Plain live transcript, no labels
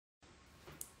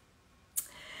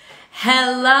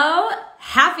Hello,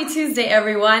 happy Tuesday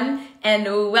everyone, and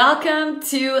welcome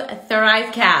to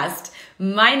veCast.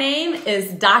 My name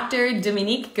is Dr.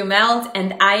 Dominique Gummelt,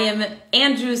 and I am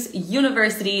Andrews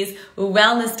University's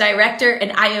Wellness Director,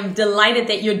 and I am delighted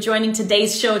that you're joining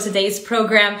today's show, today's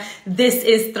program. This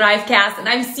is veCast, and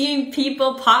I'm seeing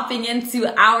people popping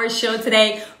into our show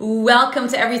today. Welcome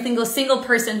to every single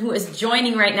person who is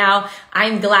joining right now.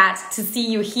 I'm glad to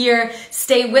see you here.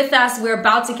 Stay with us. We're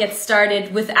about to get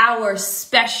started with our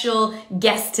special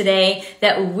guest today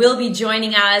that will be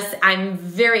joining us. I'm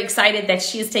very excited that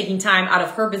she is taking time out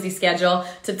of her busy schedule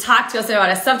to talk to us about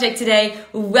a subject today.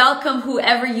 Welcome,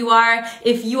 whoever you are.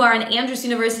 If you are an Andrews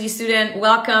University student,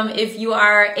 welcome. If you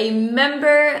are a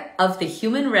member of the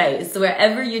human race,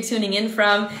 wherever you're tuning in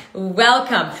from,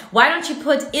 welcome. Why don't you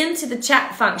put into the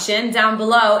chat function down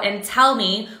below and tell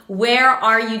me, where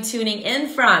are you tuning in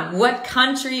from? What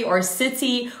country or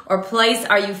city or place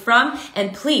are you from?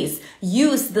 And please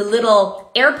use the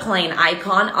little airplane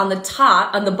icon on the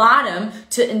top, on the bottom,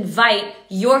 to invite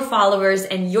your followers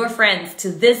and your friends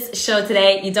to this show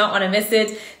today. You don't want to miss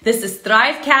it. This is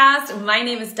veCast. My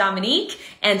name is Dominique,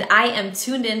 and I am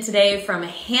tuned in today from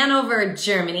Hanover,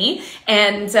 Germany.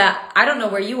 And I don't know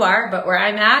where you are, but where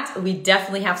I'm at, we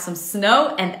definitely have some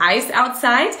snow and ice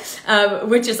outside,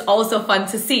 which is also fun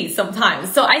to see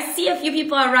sometimes. So I see a few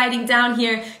people are writing down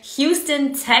here,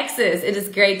 Houston, Texas. It is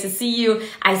great to see you.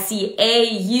 I see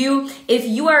AU. If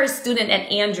you are a student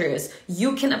at Andrews,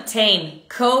 you can obtain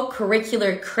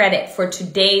co-curricular credit for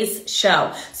today's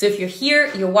show. So if you're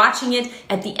here, you're watching it,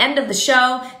 at the end of the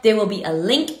show, there will be a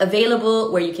link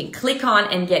available where you can click on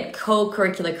and get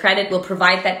co-curricular credit. We'll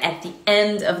provide that at the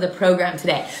end of the program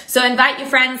today. So invite your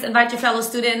friends, invite your fellow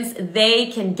students. They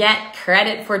can get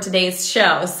credit for today's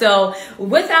show. So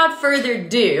without further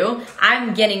ado,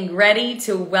 I'm getting ready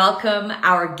to welcome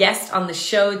our guest on the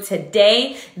show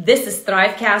today. This is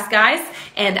veCast, guys,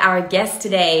 and our guest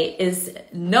today is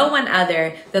no one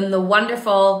other than the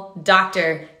wonderful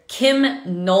Dr.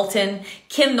 Kim Knowlton.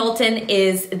 Kim Knowlton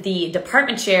is the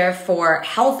department chair for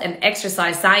health and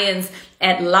exercise science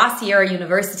at La Sierra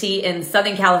University in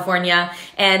Southern California.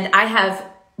 And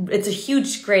it's a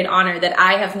huge, great honor that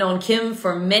I have known Kim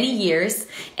for many years.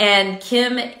 And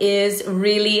Kim is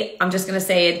really, I'm just going to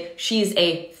say it, she's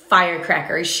a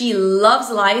firecracker. She loves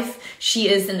life. She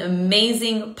is an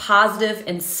amazing, positive,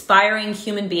 inspiring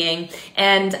human being.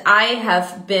 And I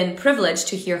have been privileged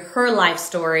to hear her life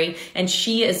story. And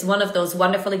she is one of those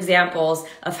wonderful examples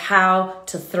of how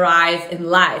to thrive in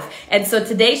life. And so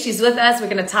today she's with us. We're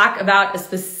going to talk about a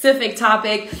specific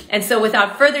topic. And so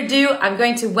without further ado, I'm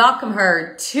going to welcome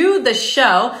her to the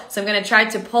show. So I'm going to try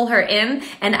to pull her in.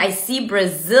 And I see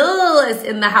Brazil is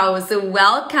in the house. So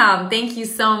welcome. Thank you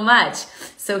so much.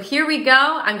 So here we go.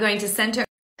 I'm going to send her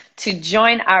to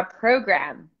join our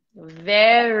program.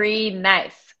 Very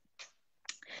nice.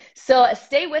 So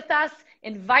stay with us.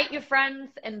 Invite your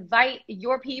friends. Invite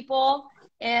your people.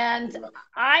 And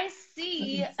I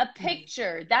see a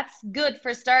picture. That's good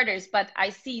for starters, but I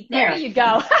see, there you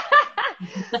go.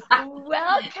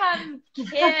 Welcome,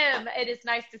 Kim. It is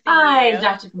nice to see you. Hi,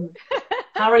 Dr.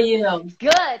 How are you?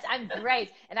 Good. I'm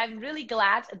great. And I'm really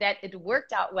glad that it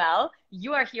worked out well.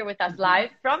 You are here with us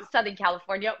live from Southern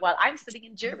California while I'm sitting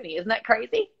in Germany. Isn't that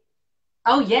crazy?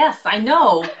 Oh, yes, I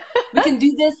know. We can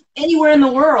do this anywhere in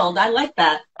the world. I like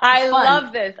that. I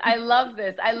love this. I love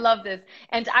this. I love this.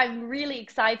 And I'm really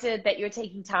excited that you're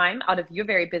taking time out of your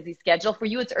very busy schedule. For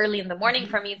you, it's early in the morning.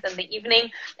 For me, it's in the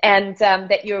evening. And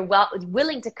that you're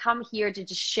willing to come here to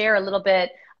just share a little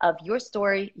bit of your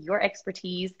story, your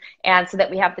expertise, and so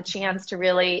that we have the chance to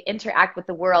really interact with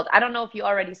the world. I don't know if you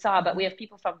already saw, but we have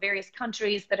people from various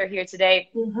countries that are here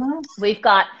today. We've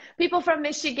got people from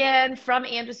Michigan, from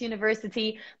Andrews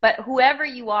University, but whoever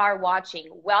you are watching,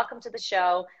 welcome to the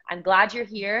show. I'm glad you're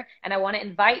here, and I want to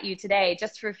invite you today,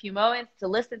 just for a few moments, to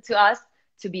listen to us,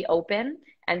 to be open,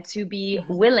 and to be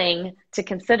willing to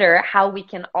consider how we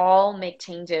can all make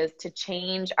changes to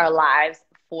change our lives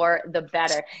for the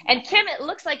better. And Kim, it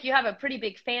looks like you have a pretty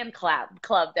big fan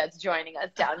club that's joining us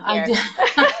down here.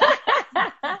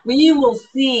 We will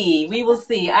see. We will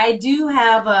see. I do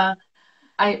have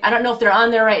I don't know if they're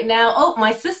on there right now. Oh,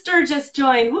 my sister just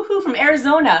joined. Woohoo, from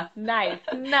Arizona. Nice,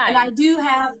 nice. And I do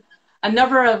have a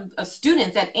number of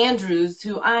students at Andrews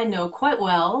who I know quite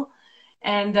well.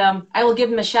 And I will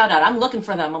give them a shout out. I'm looking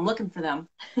for them. I'm looking for them.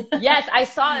 Yes, I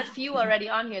saw a few already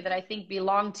on here that I think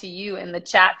belong to you in the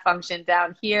chat function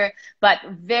down here. But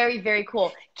very, very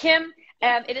cool. Kim,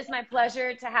 it is my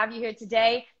pleasure to have you here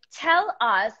today. Tell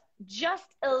us just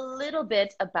a little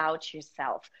bit about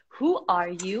yourself. Who are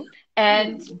you?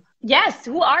 And yes,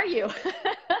 who are you?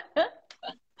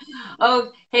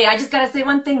 Oh, hey, I just gotta say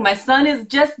one thing. My son is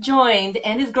just joined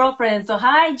and his girlfriend. So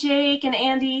hi, Jake and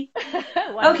Andy. Okay,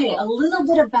 a Wonderful. little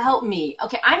bit about me.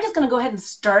 Okay, I'm just gonna go ahead and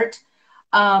start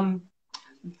um,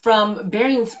 from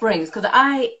Berrien Springs because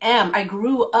I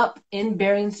grew up in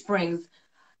Berrien Springs,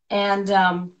 and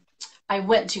I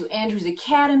went to Andrews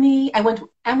Academy. I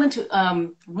went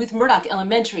to Ruth Murdoch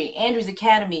Elementary, Andrews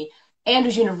Academy,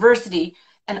 Andrews University,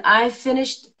 and I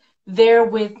finished there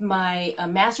with my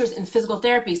master's in physical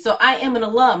therapy. So I am an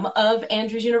alum of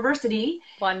Andrews University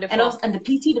and also Wonderful. and the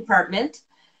PT department.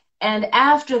 And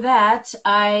after that,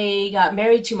 I got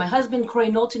married to my husband,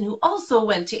 Corey Knowlton, who also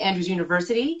went to Andrews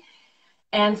University.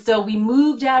 And so we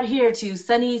moved out here to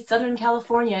sunny Southern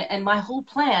California, and my whole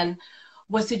plan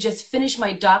was to just finish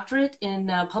my doctorate in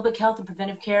public health and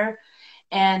preventive care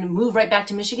and move right back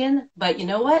to Michigan. But you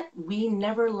know what? We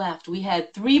never left. We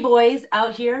had three boys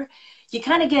out here. You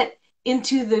kind of get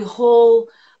into the whole,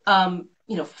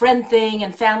 friend thing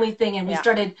and family thing, and we Yeah.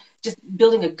 started just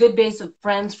building a good base of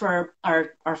friends for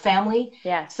our family.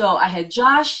 Yes. So I had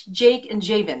Josh, Jake, and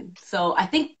Jabin. So I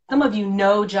think some of you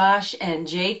know Josh and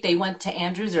Jake. They went to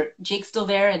Andrews, or Jake's still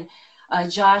there, and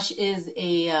Josh is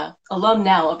a alum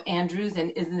now of Andrews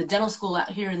and is in the dental school out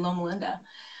here in Loma Linda.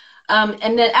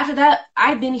 And then after that,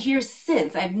 I've been here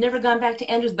since. I've never gone back to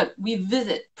Andrews, but we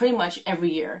visit pretty much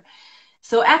every year.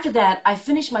 So after that, I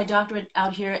finished my doctorate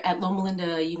out here at Loma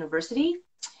Linda University.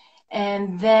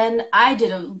 And then I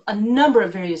did a number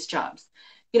of various jobs.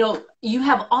 You know, you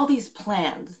have all these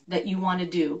plans that you want to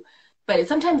do, but it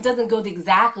sometimes doesn't go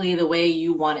exactly the way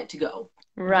you want it to go.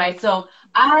 Okay, Right. so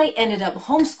I ended up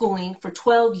homeschooling for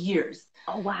 12 years.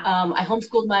 Oh, wow. I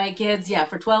homeschooled my kids, yeah,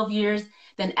 for 12 years.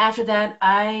 Then after that,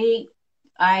 I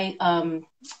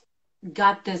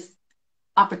got this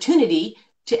opportunity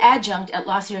to adjunct at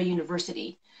La Sierra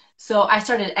University. So I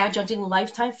started adjuncting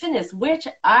Lifetime Fitness, which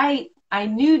I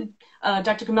knew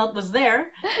Dr. Gummelt was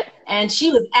there, and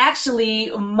she was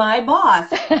actually my boss.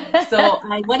 So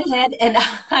I went ahead and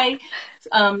I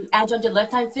adjuncted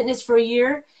Lifetime Fitness for a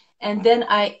year, and then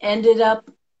I ended up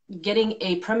getting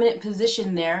a permanent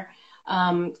position there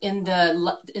in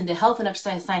the health and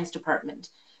exercise science department.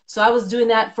 So I was doing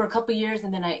that for a couple of years,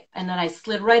 and then I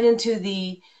slid right into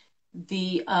the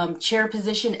chair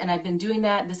position, and I've been doing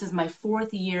that. This is my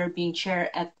fourth year being chair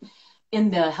in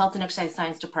the health and exercise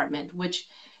science department, which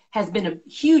has been a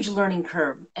huge learning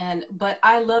curve. But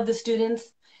I love the students,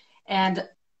 and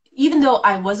even though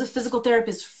I was a physical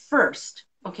therapist first,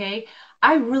 okay,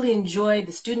 I really enjoy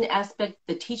the student aspect,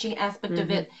 the teaching aspect of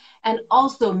Mm-hmm. it, and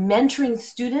also mentoring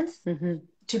students Mm-hmm.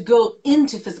 to go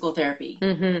into physical therapy.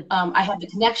 Mm-hmm. I have the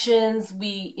connections.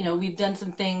 We've done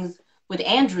some things with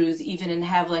Andrews even, and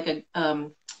have like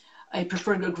a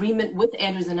preferred agreement with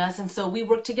Andrews and us, and so we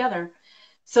work together.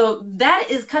 So that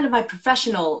is kind of my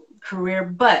professional career.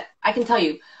 But I can tell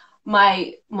you,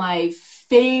 my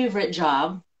favorite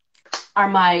job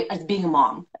is being a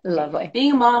mom. Okay, Lovely.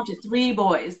 being a mom to three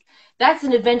boys. That's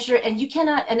an adventure, and you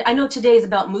cannot. And I know today is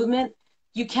about movement.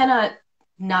 You cannot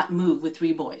not move with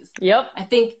three boys. Yep. I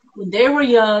think when they were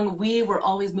young, we were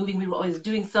always moving. We were always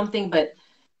doing something, but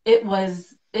it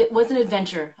was an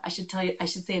adventure. I should tell you. I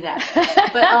should say that.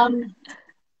 But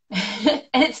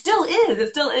and it still is. It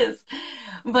still is.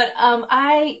 But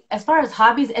as far as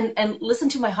hobbies, and listen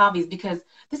to my hobbies, because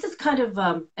this is kind of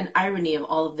an irony of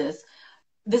all of this.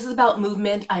 This is about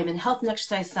movement. I'm in health and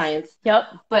exercise science, Yep.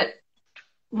 but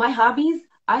my hobbies,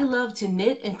 I love to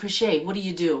knit and crochet. What do?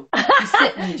 You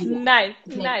sit when you do that. Nice,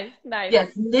 Okay. nice, nice.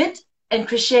 Yes, knit and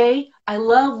crochet. I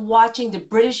love watching the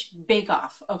British Bake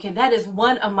Off. Okay, that is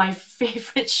one of my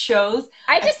favorite shows.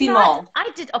 I I've did seen them not, all. I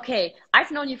did, okay.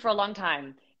 I've known you for a long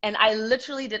time, and I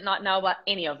literally did not know about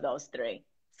any of those three.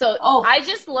 So Oh, I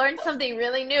just learned something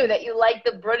really new that you like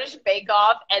the British Bake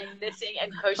Off and knitting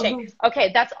and crocheting. oh, Okay,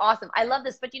 that's awesome. I love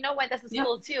this. But you know what? This is yep.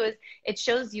 cool too, is it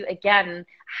shows you again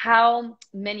how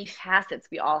many facets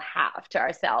we all have to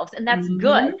ourselves. And that's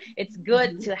good. Hmm. It's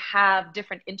good to have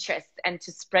different interests and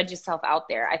to spread yourself out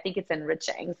there. I think it's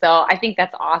enriching. So I think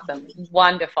that's awesome.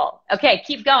 Wonderful. Okay,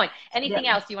 keep going. Yeah. Anything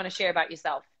else you want to share about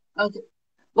yourself? Okay.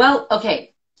 Well,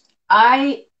 okay.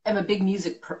 I am a big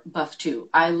music buff too.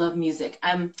 I love music.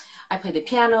 I play the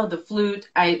piano, the flute.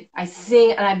 I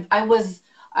sing, and I was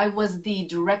the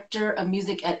director of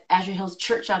music at Azure Hills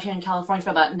Church out here in California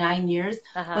for about 9 years.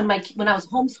 Uh-huh. When I was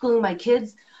homeschooling my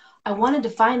kids, I wanted to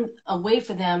find a way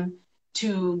for them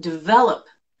to develop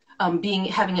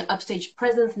having an upstage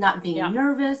presence, not being Yeah.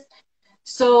 nervous.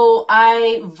 So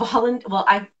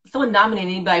someone nominated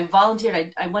me, but I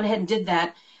volunteered. I went ahead and did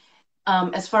that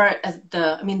as far as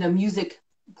the music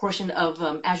portion of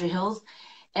Azure Hills.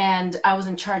 and I was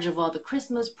in charge of all the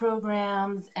Christmas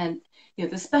programs and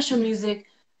the special music.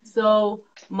 So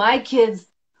my kids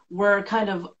were kind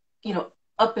of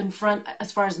up in front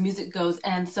as far as music goes.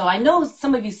 And so I know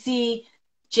some of you see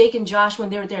Jake and Josh when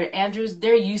they were there at Andrews,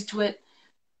 they're used to it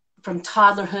from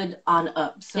toddlerhood on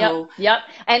up. So yep.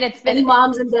 And it's been any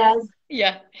moms and dads.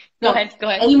 Yeah. Go ahead.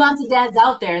 Any moms and dads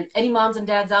out there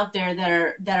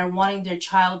that are wanting their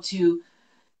child to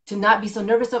not be so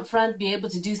nervous up front, be able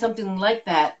to do something like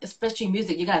that, especially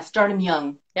music, you gotta start them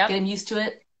young. Get them used to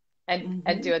it. And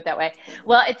do it that way.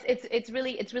 Well, it's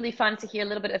really fun to hear a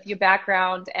little bit of your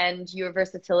background and your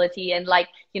versatility, and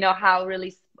how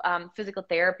really physical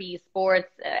therapy,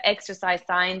 sports, exercise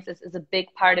science is a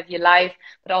big part of your life,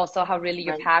 but also how really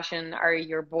your passion are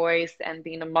your boys and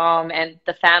being a mom and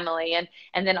the family,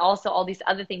 and then also all these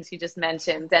other things you just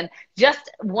mentioned. And just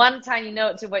one tiny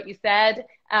note to what you said.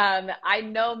 I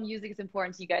know music is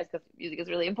important to you guys because music is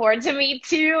really important to me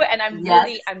too. And I'm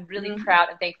really proud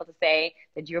and thankful to say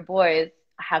that your boys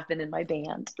have been in my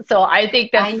band. So I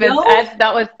think I'm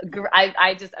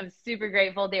super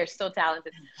grateful. They're so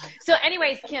talented. So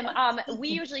anyways, Kim, we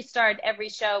usually start every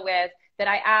show with that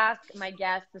I ask my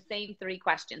guests the same 3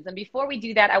 questions. And before we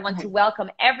do that, I want to welcome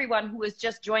everyone who is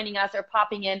just joining us or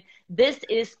popping in. This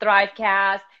is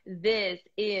ThriveCast. This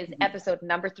is episode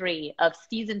number 3 of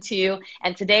season 2.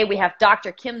 And today we have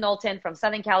Dr. Kim Knowlton from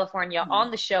Southern California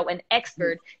on the show, an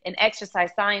expert in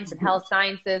exercise science and health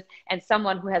sciences, and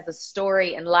someone who has a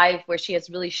story in life where she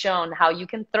has really shown how you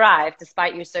can thrive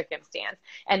despite your circumstance.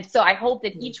 And so I hope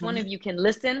that each one of you can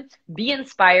listen, be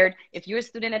inspired. If you're a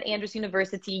student at Andrews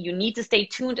University, you need to stay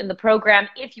tuned in the program.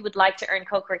 If you would like to earn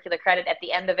co-curricular credit at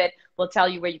the end of it, we'll tell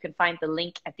you where you can find the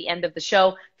link at the end of the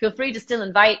show. Feel free to still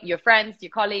invite your friends, your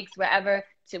colleagues, wherever,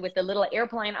 with the little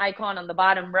airplane icon on the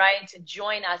bottom right, to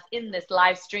join us in this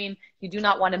live stream. You do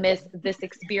not want to miss this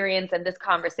experience and this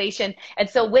conversation. And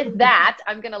so with that,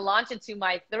 I'm going to launch into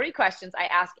my 3 questions I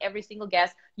ask every single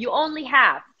guest. You only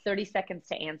have 30 seconds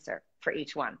to answer for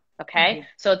each one. Okay.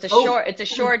 So it's a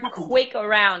short, quick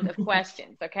round of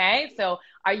questions. Okay. So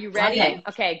are you ready?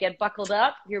 Okay. Get buckled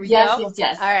up. Here we go.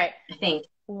 Yes. All right. I think.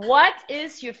 What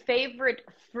is your favorite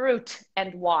fruit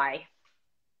and why?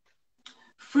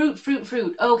 Fruit.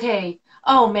 Okay.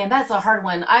 Oh man, that's a hard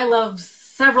one. I love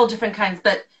several different kinds,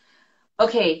 but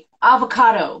okay,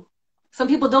 avocado. Some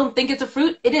people don't think it's a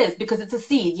fruit. It is, because it's a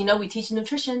seed. We teach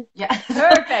nutrition. Yeah.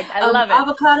 Perfect. I love it.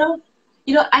 Avocado.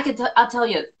 I'll tell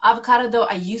you, avocado though,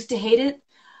 I used to hate it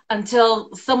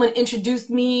until someone introduced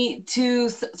me to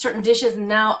certain dishes, and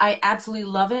now I absolutely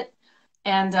love it.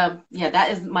 And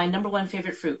that is my number 1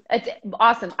 favorite fruit. It's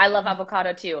awesome. I love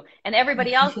avocado too. And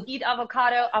everybody else, eat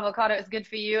avocado. Avocado is good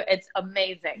for you. It's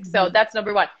amazing. So that's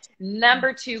number 1.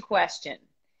 Number 2 question.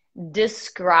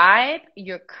 Describe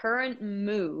your current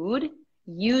mood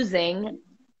using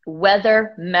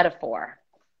weather metaphor.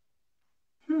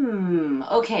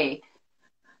 Okay.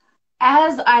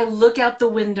 As I look out the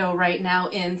window right now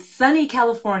in sunny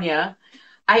California,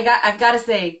 I've got to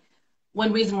say,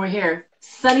 one reason we're here.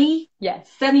 Sunny,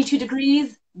 72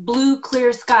 degrees, blue,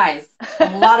 clear skies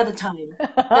a lot of the time.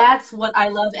 That's what I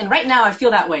love. And right now I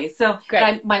feel that way. So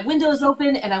my window is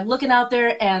open and I'm looking out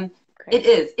there, and it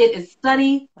is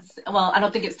sunny. Well, I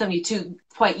don't think it's 72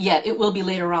 quite yet. It will be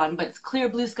later on, but it's clear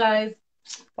blue skies.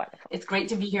 Wonderful. It's great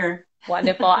to be here.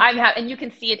 Wonderful. I'm happy, and you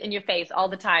can see it in your face all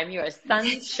the time. You're a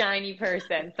sunshiny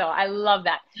person. So I love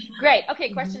that. Great.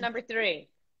 Okay. Question number 3.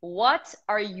 What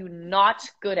are you not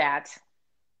good at?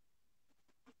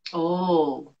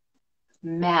 Oh,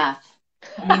 math.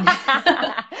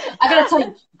 I gotta tell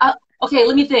you. Okay,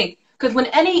 let me think. Because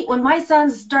when my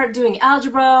sons start doing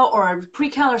algebra or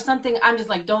pre-cal or something, I'm just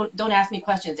like, don't ask me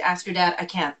questions. Ask your dad. I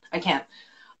can't.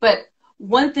 But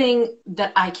one thing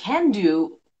that I can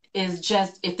do is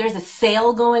just, if there's a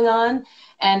sale going on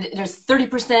and there's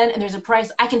 30% and there's a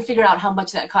price, I can figure out how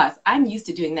much that costs. I'm used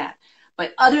to doing that.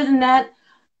 But other than that,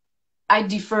 I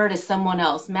defer to someone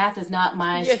else. Math is not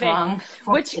my strong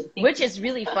which is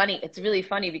really funny. It's really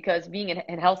funny because being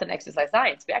in health and exercise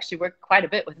science, we actually work quite a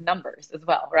bit with numbers as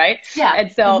well, right? Yeah. And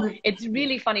so it's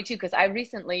really funny too, because I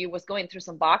recently was going through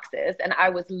some boxes and I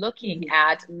was looking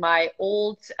at my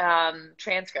old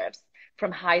transcripts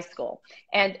from high school.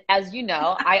 And as you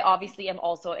know, I obviously am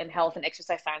also in health and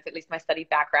exercise science, at least my study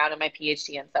background and my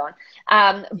PhD and so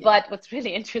on. But what's really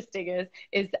interesting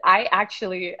is I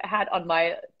actually had on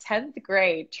my 10th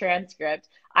grade transcript,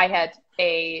 I had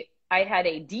a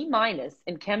D-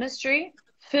 in chemistry,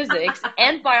 physics,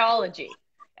 and biology.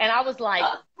 And I was like,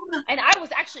 and I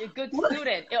was actually a good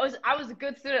student. I was a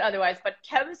good student otherwise, but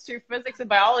chemistry, physics, and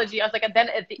biology, I was like, and then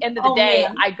at the end of the day,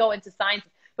 I go into science.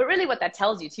 But really what that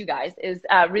tells you too, guys, is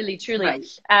really, truly,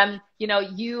 Right. you know,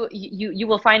 you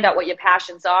will find out what your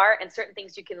passions are, and certain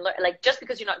things you can learn. Like, just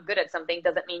because you're not good at something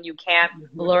doesn't mean you can't Mhm.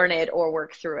 learn it or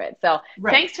work through it. So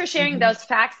Right. thanks for sharing Mhm. those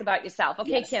facts about yourself.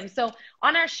 Okay, Yes. Kim. So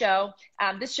on our show,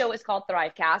 this show is called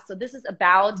ThriveCast. So this is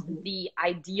about Mhm. the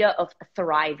idea of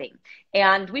thriving.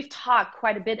 And we've talked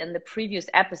quite a bit in the previous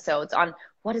episodes on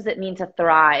what does it mean to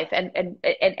thrive, and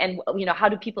you know, how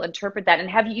do people interpret that, and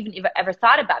have you even ever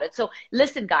thought about it? So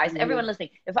listen, guys, everyone Mhm. listening,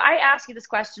 if I ask you this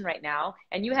question right now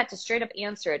and you had to straight up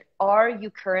answer it, are you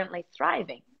currently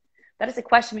thriving? That is a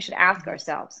question we should ask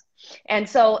ourselves. And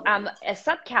so, a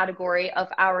subcategory of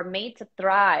our Made to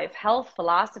Thrive health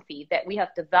philosophy that we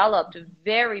have developed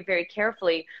very, very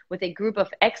carefully with a group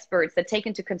of experts that take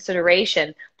into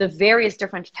consideration the various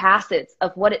different facets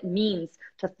of what it means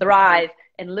to thrive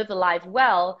and live a life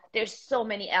well. There's so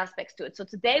many aspects to it. So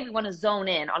today we want to zone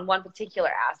in on one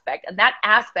particular aspect, and that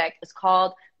aspect is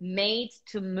called made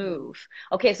to move.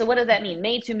 Okay, so what does that mean?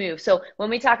 Made to move. So when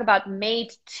we talk about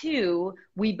made to,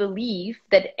 we believe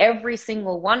that every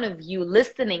single one of you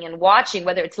listening and watching,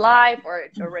 whether it's live or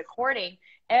a recording,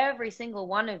 every single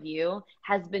one of you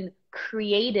has been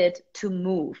created to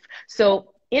move.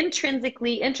 So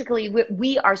intricately,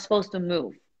 we are supposed to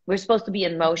move. We're supposed to be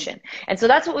in motion. And so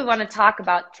that's what we want to talk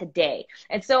about today.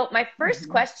 And so my first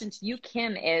Mhm. question to you,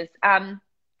 Kim, is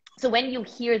so when you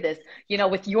hear this, you know,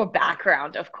 with your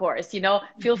background, of course, you know,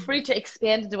 feel free to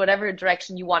expand into whatever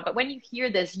direction you want. But when you hear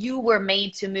this, you were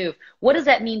made to move. What does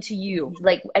that mean to you?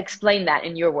 Like, explain that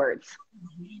in your words.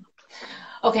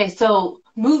 Okay, so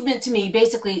movement to me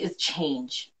basically is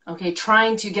change. Okay,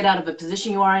 trying to get out of a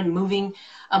position you are in, moving.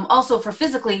 Also for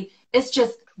physically, it's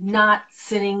just not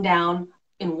sitting down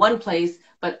in one place,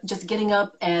 but just getting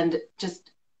up and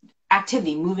just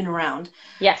activity, moving around.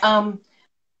 Yes.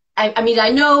 I mean, I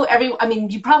know I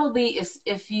mean, you probably,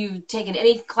 if you've taken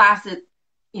any class at,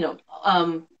 you know,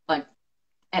 like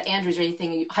at Andrews or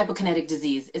anything, hypokinetic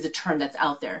disease is a term that's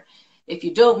out there. If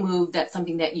you don't move, that's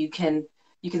something that you can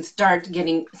start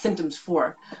getting symptoms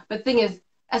for. But the thing is,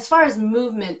 as far as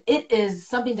movement, it is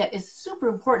something that is super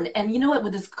important. And you know what,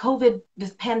 with this COVID,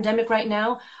 this pandemic right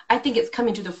now, I think it's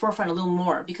coming to the forefront a little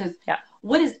more because Yeah.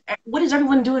 what is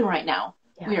everyone doing right now?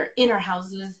 Yeah. We are in our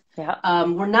houses. Yeah.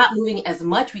 We're not moving as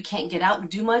much. We can't get out and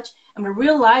do much. And we're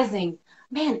realizing,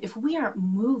 man, if we aren't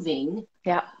moving,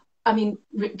 Yeah. I mean,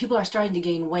 people are starting to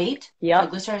gain weight. Yeah.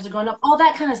 Triglycerides are going up. All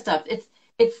that kind of stuff.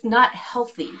 It's not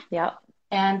healthy. Yeah.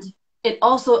 And it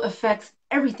also affects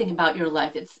everything about your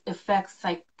life. It affects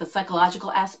like the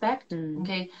psychological aspect.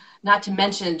 Okay, not to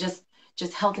mention just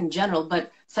health in general,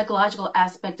 but psychological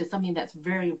aspect is something that's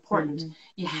very important.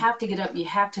 You have to get up. You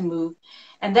have to move,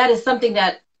 and that is something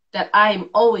that I'm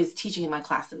always teaching in my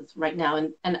classes right now.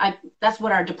 And that's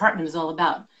what our department is all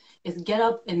about: is get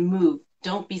up and move.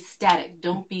 Don't be static.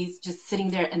 Don't be just sitting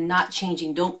there and not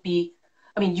changing. Don't be.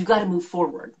 I mean, you got to move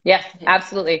forward. Yes, Okay.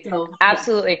 absolutely. So,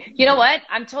 Absolutely. yeah. You know what?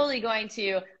 I'm going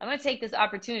to take this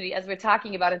opportunity as we're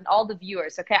talking about it, and all the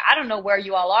viewers, okay? I don't know where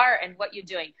you all are and what you're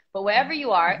doing, but wherever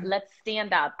you are, let's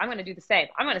stand up. I'm going to do the same.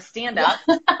 I'm going to stand up.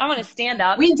 I'm going to stand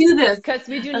up. We do this. Because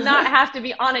we do not have to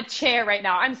be on a chair right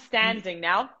now. I'm standing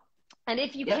now. And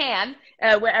if you can,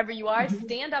 wherever you are,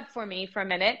 stand up for me for a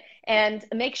minute and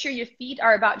make sure your feet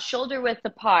are about shoulder width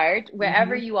apart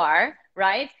wherever you are,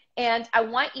 right? And I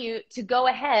want you to go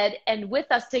ahead and with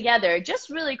us together, just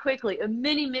really quickly, a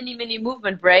mini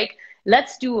movement break.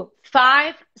 Let's do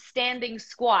 5 standing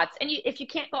squats. And if you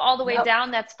can't go all the way down,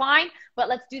 that's fine, but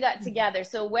let's do that together.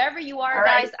 So wherever you are, all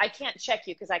guys, right. I can't check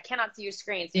you because I cannot see your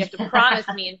screen. So you have to promise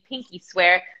me and pinky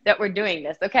swear that we're doing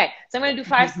this. Okay, so I'm going to do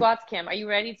 5 squats, Kim. Are you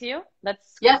ready to?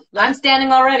 Yep, I'm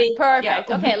standing already. Perfect.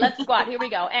 Yeah. Okay, let's squat. Here we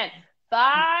go. And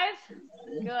 5.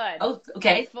 Good. Oh,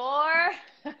 okay. 4.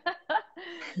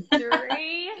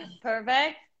 3.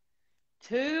 Perfect.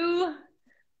 2.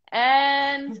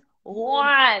 And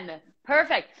 1.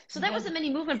 Perfect. So that was a mini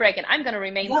movement break, and I'm going to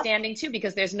remain standing too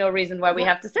because there's no reason why we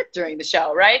have to sit during the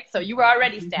show, right? So you were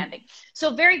already standing.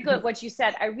 So very good what you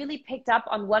said. I really picked up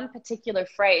on one particular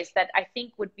phrase that I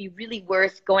think would be really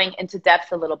worth going into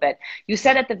depth a little bit. You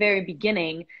said at the very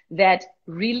beginning that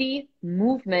really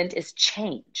movement is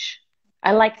change.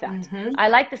 I like that. I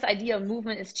like this idea of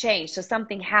movement is change. So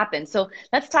something happens. So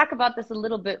let's talk about this a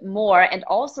little bit more. And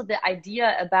also the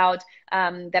idea about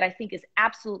that I think is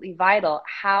absolutely vital,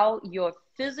 how your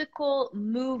physical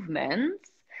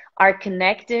movements are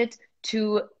connected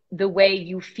to the way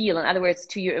you feel. In other words,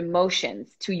 to your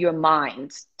emotions, to your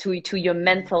mind, to your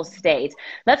mental state.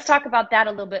 Let's talk about that a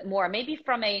little bit more, maybe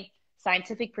from a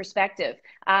scientific perspective.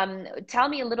 Tell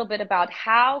me a little bit about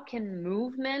how can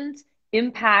movement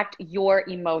impact your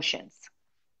emotions?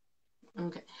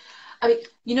 Okay. I mean,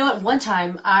 you know, at one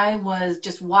time I was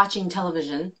just watching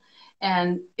television,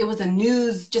 and it was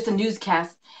just a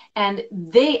newscast, and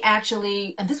they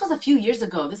actually, and this was a few years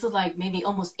ago. This was like maybe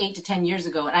almost 8 to 10 years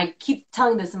ago, and I keep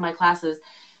telling this in my classes.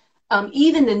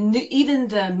 Even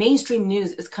the mainstream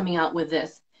news is coming out with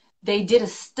this. They did a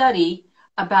study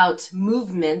about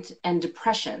movement and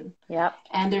depression. Yep.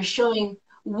 And they're showing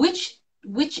which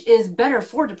is better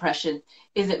for depression.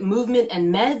 Is it movement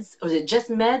and meds, or is it just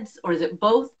meds, or is it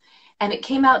both? And it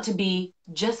came out to be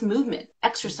just movement,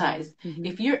 exercise. Mm-hmm.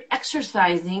 If you're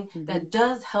exercising, Mm-hmm. that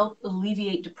does help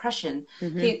alleviate depression.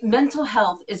 Mm-hmm. Okay, mental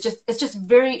health is just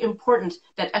very important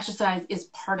that exercise is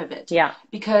part of it. Yeah.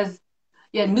 Because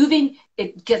moving,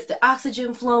 it gets the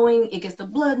oxygen flowing, it gets the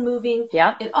blood moving.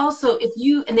 Yeah. It also,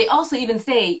 and they also even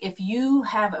say, if you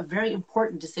have a very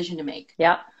important decision to make.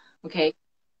 Yeah. Okay.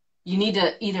 You need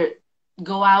to either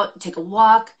go out, take a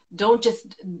walk. Don't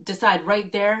just decide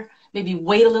right there. Maybe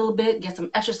wait a little bit, get some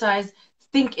exercise.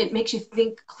 It makes you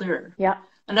think clearer. Yeah.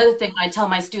 Another thing I tell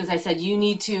my students, I said, you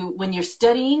need to, when you're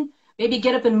studying, maybe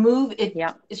get up and move.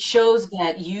 It shows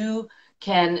that you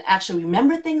can actually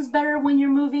remember things better when you're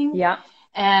moving. Yeah.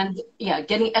 And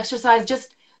getting exercise,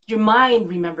 just your mind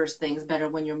remembers things better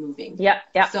when you're moving. Yeah.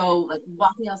 Yeah. So like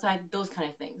walking outside, those kind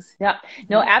of things. Yeah.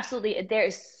 No, absolutely. There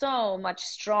is so much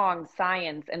strong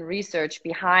science and research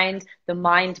behind the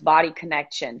mind-body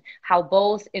connection, how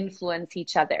both influence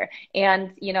each other.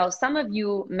 And, you know, some of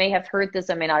you may have heard this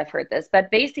or may not have heard this,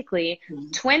 but basically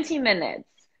 20 minutes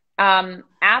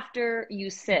after you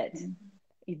sit,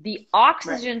 the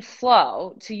oxygen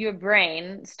flow to your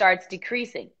brain starts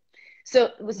decreasing.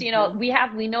 So, you know,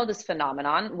 we know this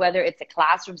phenomenon, whether it's a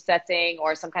classroom setting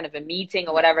or some kind of a meeting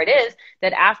or whatever it is,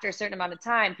 that after a certain amount of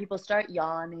time, people start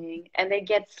yawning and they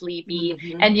get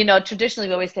sleepy. And, you know, traditionally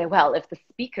we always say, well, if the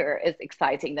speaker is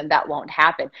exciting, then that won't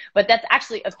happen. But that's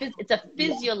actually it's a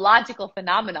physiological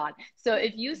phenomenon. So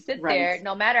if you sit there,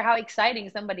 no matter how exciting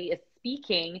somebody is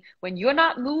speaking, when you're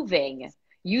not moving,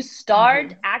 you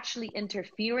start actually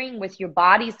interfering with your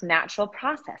body's natural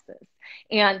processes.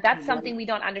 And that's something we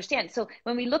don't understand. So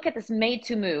when we look at this made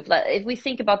to move, if we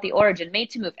think about the origin,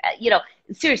 made to move, you know,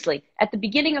 seriously, at the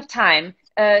beginning of time,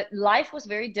 life was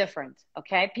very different.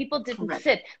 Okay. People didn't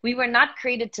sit. We were not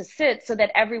created to sit so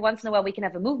that every once in a while we can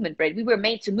have a movement break. We were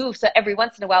made to move so every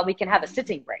once in a while we can have a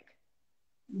sitting break.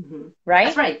 Right?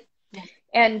 That's right.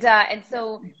 And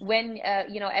so when,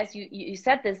 you know, as you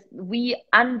said this, we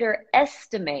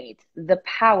underestimate the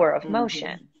power of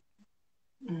motion,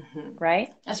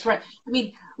 right? That's right. I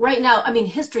mean, right now, I mean,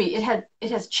 history, it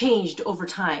has changed over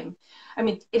time. I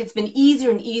mean, it's been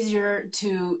easier and easier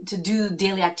to do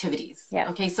daily activities. Yeah.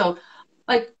 Okay. So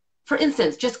like, for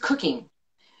instance, just cooking,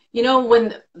 you know,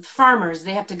 when farmers,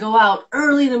 they have to go out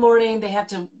early in the morning, they have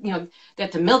to, you know, they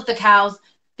have to milk the cows,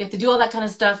 they have to do all that kind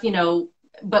of stuff, you know.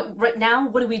 But right now,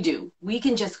 what do? We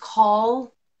can just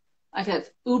call, I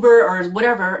guess, Uber or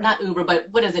whatever, not Uber, but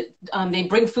what is it? They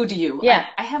bring food to you. Yeah.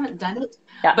 I haven't done it.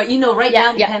 Yeah. But, you know, right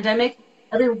now, the pandemic,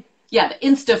 the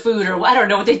Insta food, or I don't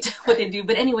know what they do.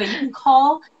 But anyway, you can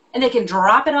call and they can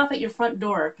drop it off at your front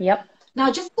door. Yep.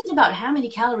 Now, just think about how many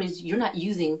calories you're not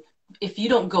using if you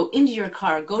don't go into your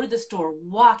car, go to the store,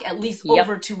 walk at least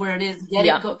over to where it is, get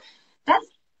it, go.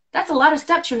 That's a lot of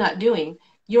steps you're not doing.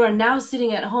 You are now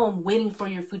sitting at home waiting for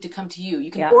your food to come to you.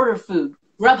 You can order food.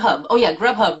 Grubhub. Oh, yeah,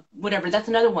 Grubhub, whatever. That's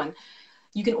another one.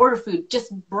 You can order food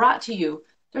just brought to you.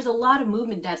 There's a lot of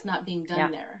movement that's not being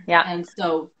done there. Yeah. And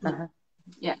so,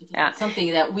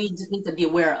 something that we just need to be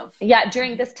aware of. Yeah,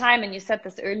 during this time, and you said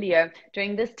this earlier,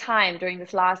 during this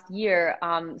last year,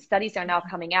 studies are now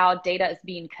coming out, data is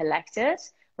being collected,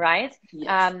 right?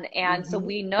 Yes. And so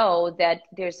we know that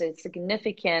there's a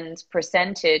significant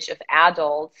percentage of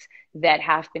adults that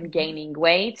have been gaining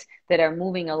weight, that are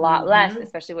moving a lot less,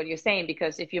 especially what you're saying,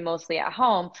 because if you're mostly at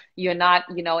home, you're not,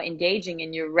 you know, engaging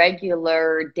in your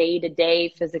regular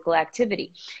day-to-day physical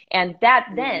activity. And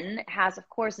that then has, of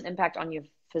course, an impact on your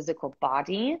physical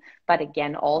body. But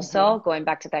again, also going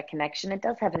back to that connection, it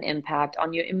does have an impact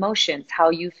on your emotions, how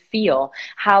you feel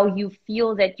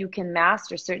that you can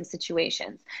master certain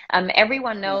situations.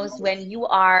 Everyone knows when you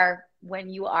are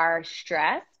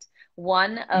stressed,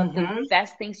 one of the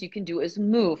best things you can do is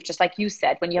move, just like you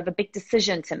said, when you have a big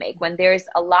decision to make, when there's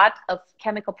a lot of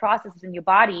chemical processes in your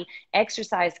body,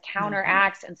 exercise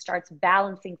counteracts and starts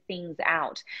balancing things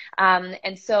out.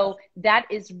 And so that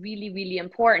is really, really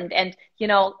important. And, you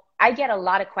know, I get a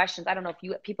lot of questions. I don't know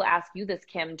if people ask you this,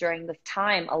 Kim, during this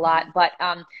time a lot, but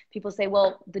people say,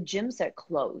 well, the gyms are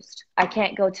closed. I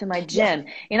can't go to my gym.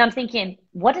 And I'm thinking,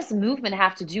 what does movement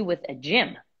have to do with a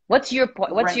gym? What's your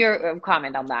point? What's your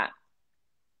comment on that?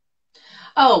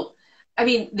 Oh, I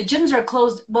mean, the gyms are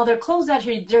closed. Well, they're closed out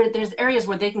here. There's areas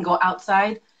where they can go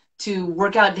outside to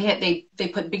work out. They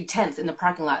put big tents in the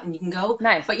parking lot, and you can go.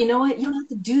 Nice. But you know what? You don't have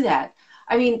to do that.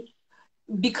 I mean,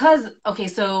 because, okay,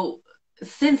 so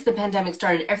since the pandemic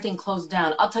started, everything closed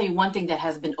down. I'll tell you one thing that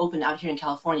has been open out here in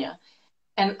California.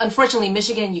 And unfortunately,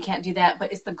 Michigan, you can't do that,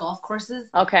 but it's the golf courses.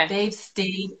 Okay. They've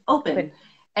stayed open.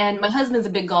 And my husband's a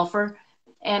big golfer,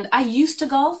 and I used to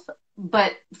golf,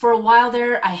 but for a while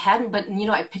there, I hadn't, but, you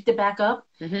know, I picked it back up.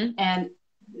 Mm-hmm. And,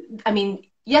 I mean,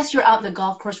 yes, you're out in the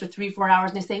golf course for 3-4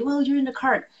 hours, and they say, well, you're in the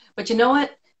cart. But you know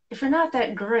what? If you're not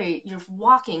that great, you're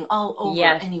walking all over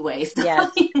anyway. So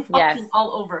you're walking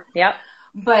all over. Yep.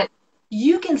 But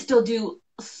you can still do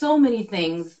so many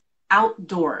things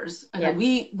outdoors.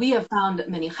 Okay, we have found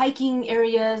many hiking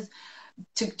areas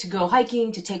to go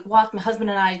hiking, to take walks. My husband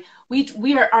and I,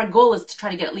 our goal is to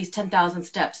try to get at least 10,000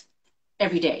 steps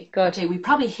every day. Good. Okay, we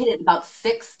probably hit it about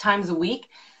 6 times a week.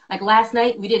 Like last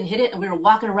night, we didn't hit it, and we were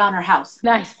walking around our house.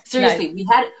 Nice. Seriously,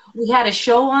 nice. we had a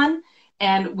show on,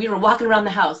 and we were walking around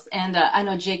the house. And I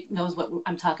know Jake knows what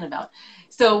I'm talking about.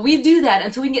 So we do that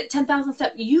until we can get 10,000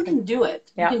 steps. You can do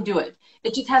it. You can do it.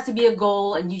 It just has to be a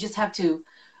goal, and you just have to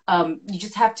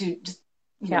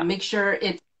make sure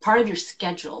it's part of your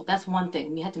schedule. That's one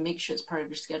thing. You have to make sure it's part of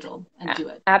your schedule and do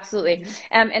it. Absolutely.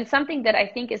 And something that I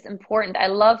think is important, I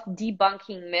love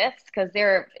debunking myths because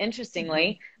they're,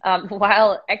 interestingly,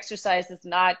 while exercise is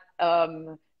not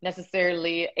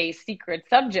necessarily a secret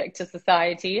subject to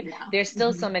society, there's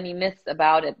still so many myths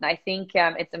about it. And I think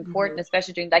it's important,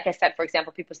 especially during, like I said, for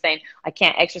example, people saying, I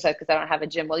can't exercise because I don't have a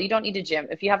gym. Well, you don't need a gym.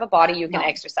 If you have a body, you can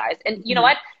exercise. And you know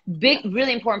what?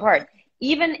 Really important part.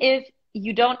 Even if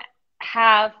you don't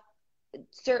have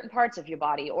certain parts of your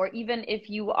body, or even if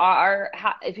you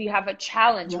have a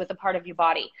challenge with a part of your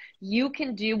body, you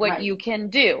can do what you can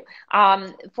do.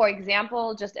 For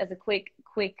example, just as a quick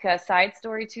side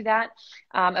story to that,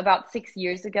 about 6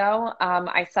 years ago,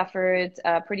 I suffered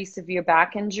a pretty severe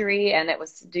back injury, and it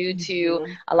was due to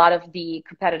a lot of the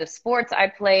competitive sports I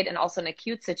played and also an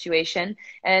acute situation.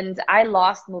 And I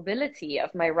lost mobility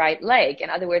of my right leg. In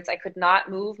other words, I could not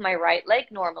move my right leg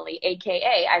normally,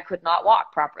 AKA I could not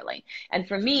walk properly. And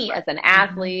for me, as an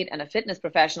athlete and a fitness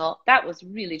professional, that was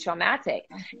really traumatic.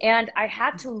 And I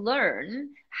had to learn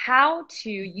how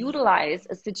to utilize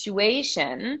a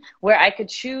situation where I could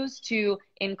choose to,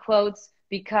 in quotes,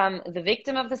 become the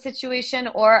victim of the situation,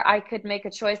 or I could make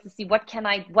a choice to see what can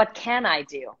I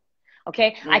do.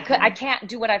 Okay, I can't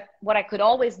do what I could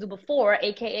always do before,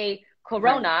 aka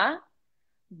Corona,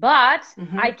 but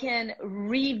I can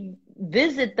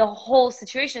revisit the whole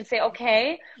situation and say,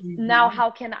 okay, now how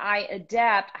can I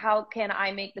adapt? How can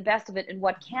I make the best of it? And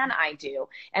what can I do?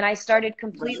 And I started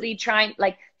completely trying,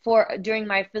 like, during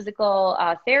my physical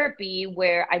therapy,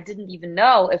 where I didn't even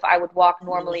know if I would walk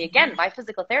normally again. My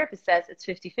physical therapist says it's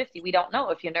 50-50. We don't know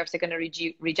if your nerves are going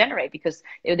to regenerate because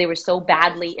they were so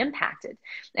badly impacted.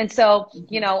 And so,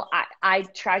 you know, I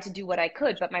tried to do what I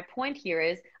could. But my point here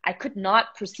is I could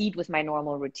not proceed with my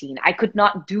normal routine. I could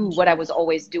not do what I was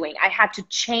always doing. I had to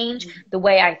change the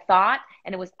way I thought.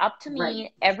 And it was up to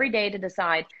me every day to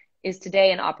decide, is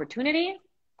today an opportunity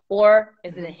or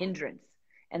is it a hindrance?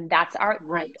 And that's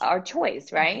our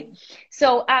choice, right?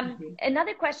 So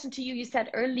another question to you, you said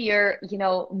earlier, you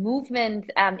know,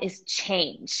 movement is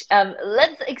change.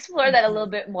 Let's explore that a little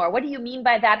bit more. What do you mean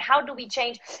by that? How do we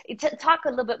change? Talk a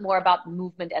little bit more about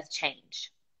movement as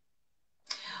change.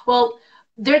 Well,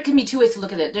 there can be 2 ways to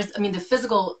look at it. There's, I mean, the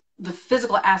physical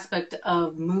aspect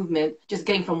of movement, just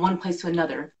getting from one place to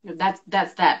another.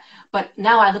 That's that. But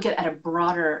now I look at it at a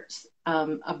broader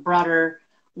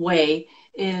way,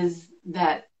 is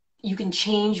that you can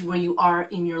change where you are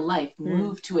in your life,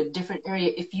 move to a different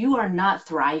area if you are not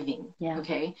thriving.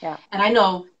 Okay. And I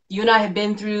know you and I have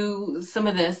been through some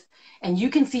of this, and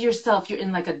you can see yourself, you're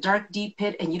in like a dark, deep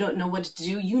pit and you don't know what to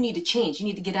do. You need to change. You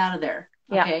need to get out of there.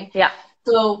 Okay.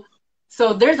 So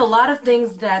there's a lot of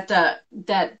things that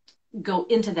go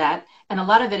into that, and a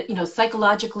lot of it, you know,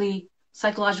 psychological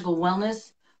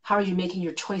wellness. How are you making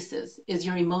your choices? Is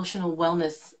your emotional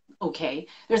wellness okay?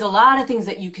 There's a lot of things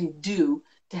that you can do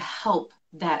to help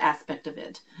that aspect of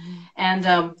it.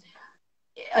 And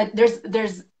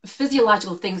there's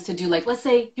physiological things to do. Like, let's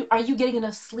say, are you getting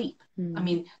enough sleep? I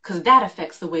mean, because that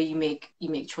affects the way you make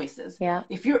choices.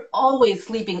 If you're always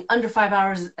sleeping under 5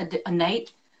 hours a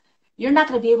night, you're not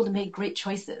going to be able to make great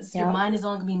choices. Your mind is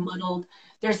only going to be muddled.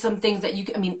 There's some things that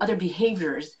other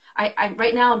behaviors. I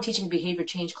right now I'm teaching a behavior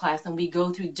change class, and we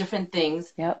go through different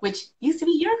things, which used to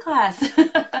be your class.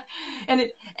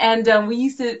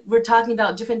 We're talking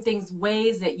about different things,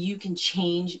 ways that you can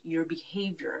change your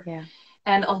behavior.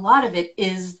 And a lot of it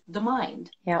is the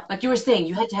mind. Yeah. Like you were saying,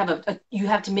 you have to have you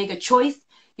have to make a choice.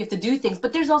 You have to do things,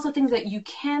 but there's also things that you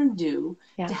can do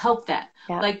to help that.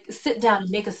 Like sit down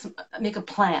and make a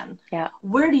plan.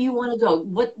 Where do you want to go?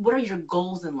 What are your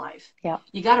goals in life?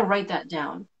 You got to write that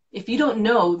down. If you don't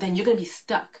know, then you're going to be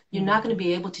stuck. You're not going to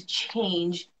be able to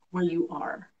change where you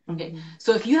are. Okay.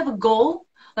 So if you have a goal,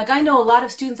 like I know a lot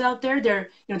of students out there, they're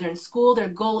in school, their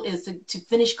goal is to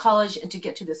finish college and to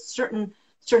get to this certain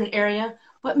area.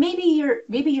 But maybe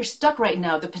you're stuck right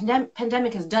now. The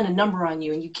pandemic has done a number on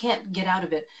you and you can't get out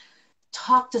of it.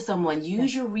 Talk to someone,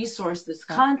 use your resources,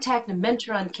 contact a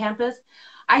mentor on campus.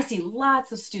 I see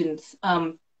lots of students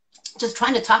just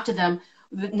trying to talk to them.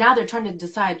 Now they're trying to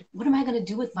decide, what am I going to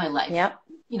do with my life?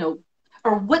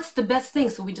 Or what's the best thing?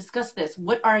 So we discussed this.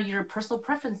 What are your personal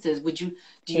preferences? Do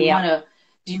you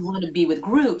want to be with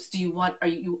groups? Are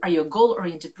you a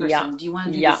goal-oriented person? Do you want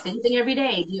to do the same thing every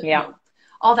day?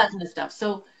 All that kind of stuff.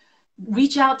 So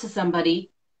reach out to somebody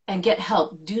and get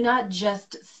help. Do not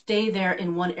just stay there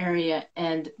in one area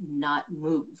and not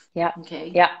move.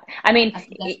 Okay. I mean,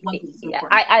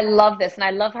 I love this, and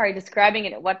I love how you're describing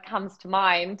it. What comes to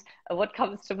mind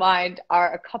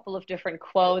are a couple of different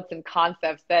quotes and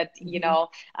concepts that,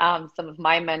 some of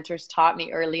my mentors taught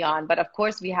me early on. But of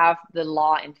course we have the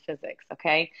law in physics.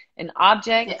 Okay. An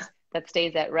object that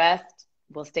stays at rest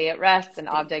will stay at rest, and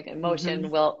object in motion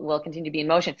will continue to be in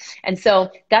motion. And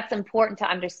so that's important to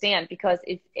understand, because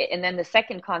and then the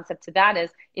second concept to that is,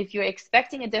 if you're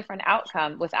expecting a different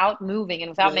outcome without moving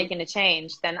and without making a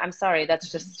change, then I'm sorry, that's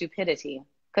just stupidity.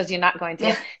 Because you're not going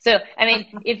to. So, I mean,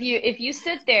 if you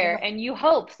sit there and you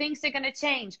hope things are going to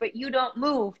change, but you don't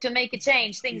move to make a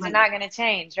change, things are not going to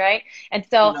change, right? And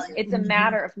so it's a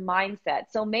matter of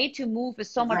mindset. So made to move is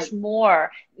so much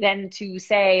more than to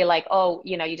say like, oh,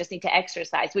 you just need to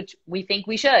exercise, which we think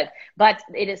we should. But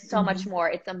it is so much more.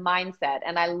 It's a mindset.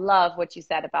 And I love what you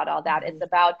said about all that. It's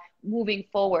about moving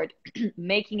forward,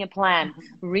 making a plan,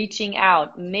 reaching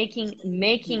out,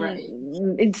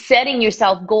 setting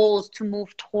yourself goals to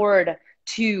move toward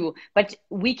to, but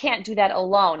we can't do that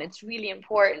alone. It's really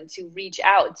important to reach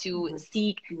out, to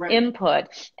seek input,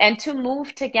 and to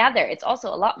move together. It's also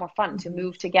a lot more fun to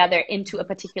move together into a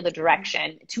particular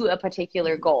direction, to a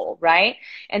particular goal, right?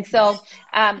 And so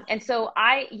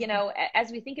I,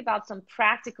 as we think about some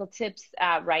practical tips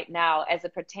right now as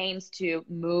it pertains to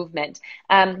movement,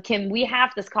 can we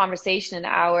have this conversation in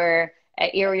our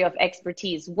area of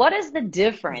expertise? What is the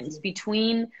difference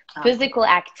between physical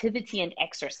activity and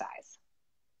exercise?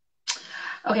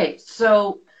 Okay,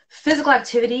 so physical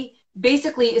activity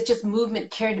basically is just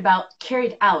movement carried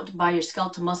out by your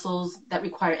skeletal muscles that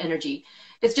require energy.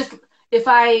 It's just, if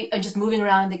I am just moving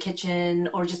around in the kitchen,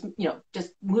 or just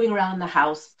moving around in the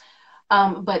house.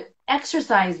 But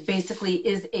exercise basically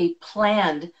is a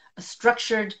planned, a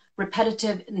structured,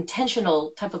 repetitive,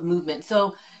 intentional type of movement.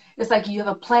 So it's like you have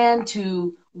a plan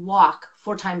to walk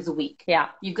 4 times a week.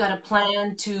 You've got a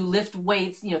plan to lift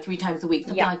weights, 3 times a week,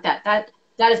 something like that.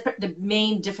 That is the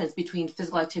main difference between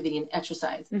physical activity and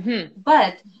exercise.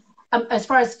 But as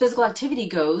far as physical activity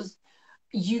goes,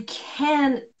 you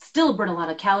can still burn a lot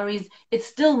of calories. It's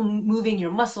still moving your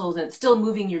muscles, and it's still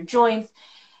moving your joints.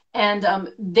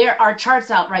 And there are charts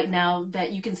out right now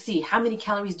that you can see how many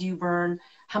calories do you burn,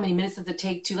 how many minutes does it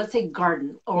take to, let's say,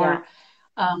 garden, or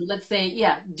let's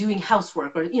say, doing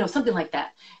housework, or something like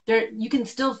that. You can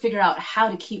still figure out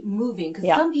how to keep moving, because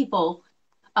some people,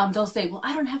 they'll say, well,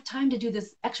 I don't have time to do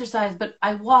this exercise, but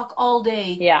I walk all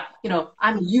day.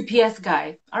 I'm a UPS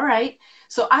guy. All right.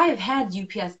 So I have had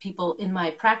UPS people in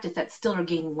my practice that still are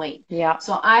gaining weight.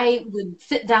 So I would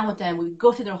sit down with them. We would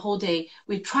go through their whole day.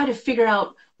 We'd try to figure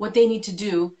out what they need to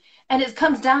do. And it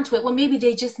comes down to it. Well, maybe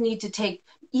they just need to take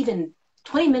even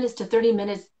 20 minutes to 30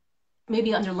 minutes,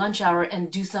 maybe under lunch hour,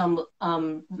 and do some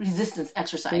resistance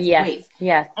exercise.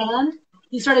 And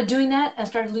he started doing that and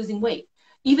started losing weight,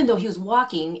 even though he was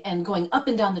walking and going up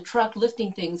and down the truck,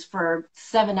 lifting things for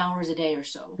 7 hours a day or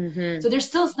so. So there's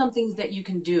still some things that you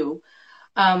can do.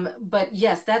 But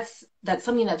yes, that's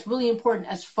something that's really important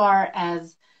as far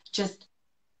as just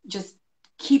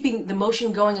keeping the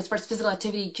motion going, as far as physical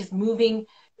activity, just moving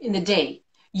in the day.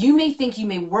 You may think you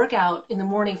may work out in the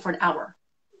morning for an hour,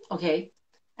 okay?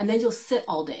 And then you'll sit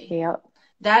all day.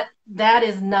 That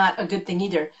is not a good thing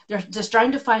either. They're just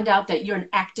trying to find out that you're an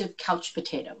active couch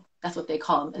potato. That's what they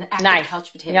call them, an active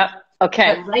couch potato.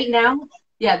 Okay. But right now,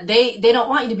 they don't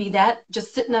want you to be that.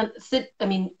 Just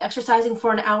exercising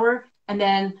for an hour, and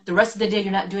then the rest of the day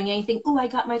you're not doing anything. Oh, I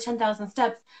got my 10,000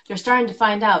 steps. They're starting to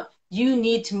find out you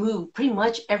need to move pretty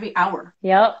much every hour.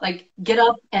 Like get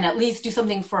up and at least do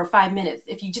something for 5 minutes.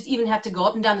 If you just even have to go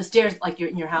up and down the stairs like you're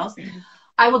in your house.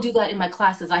 I will do that in my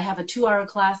classes. I have a 2-hour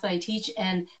class that I teach,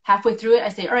 and halfway through it, I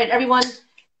say, all right, everyone,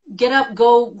 get up,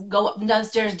 go up and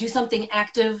downstairs, do something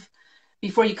active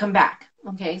before you come back.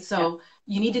 Okay, so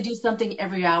you need to do something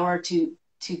every hour to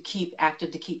keep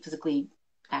active, to keep physically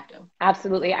active.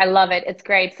 Absolutely. I love it. It's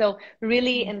great. So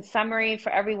really, in summary,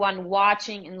 for everyone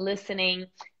watching and listening,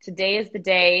 today is the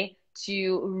day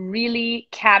to really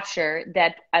capture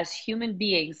that as human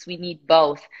beings, we need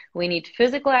both. We need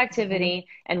physical activity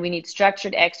and we need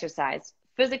structured exercise.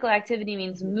 Physical activity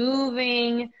means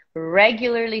moving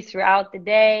regularly throughout the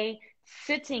day,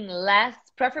 sitting less,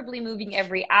 preferably moving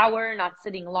every hour, not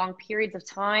sitting long periods of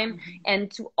time,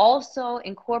 and to also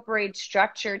incorporate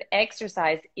structured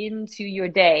exercise into your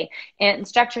day. And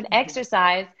structured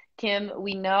exercise, Kim,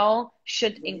 we know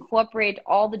should incorporate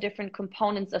all the different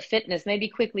components of fitness. Maybe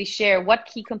quickly share what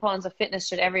key components of fitness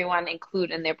should everyone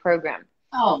include in their program?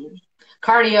 Oh,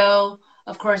 cardio,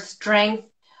 of course, strength,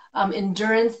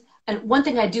 endurance. And one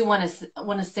thing I do want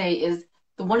to say is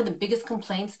one of the biggest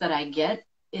complaints that I get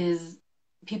is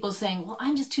people saying, well,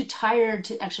 I'm just too tired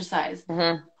to exercise.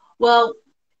 Well,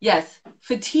 yes,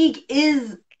 fatigue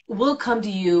will come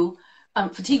to you.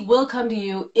 Fatigue will come to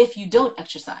you if you don't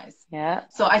exercise. Yeah.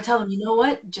 So I tell them, you know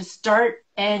what? Just start,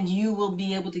 and you will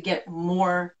be able to get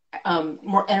more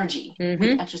energy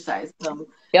with exercise. So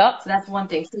that's one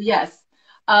thing. So yes,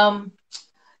 So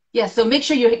make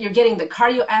sure you're getting the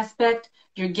cardio aspect.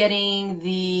 You're getting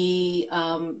the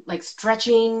like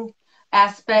stretching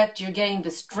aspect. You're getting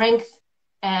the strength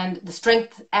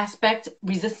aspect,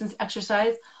 resistance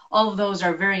exercise. All of those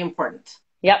are very important.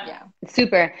 Yep. Yeah.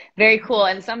 Super. Very cool.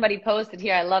 And somebody posted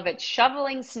here, I love it.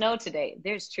 Shoveling snow today.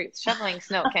 There's truth. Shoveling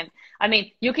snow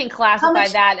you can classify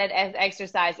that as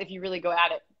exercise if you really go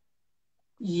at it.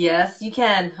 Yes, you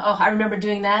can. Oh, I remember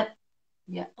doing that.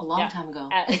 Yeah, a long time ago.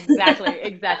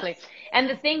 Exactly. And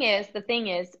the thing is,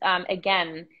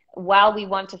 again, while we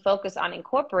want to focus on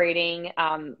incorporating,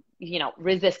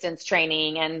 resistance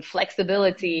training and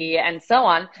flexibility and so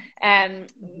on,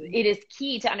 it is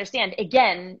key to understand,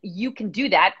 again, you can do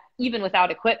that even without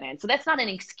equipment. So that's not an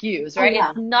excuse, right?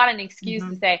 It's not an excuse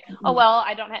to say, oh, well,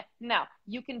 I don't have, no,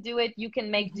 you can do it. You can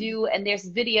make do. And there's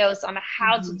videos on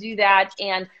how to do that.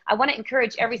 And I want to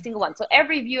encourage every single one. So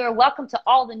every viewer, welcome to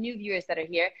all the new viewers that are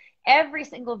here. Every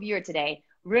single viewer today,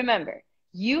 remember,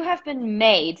 you have been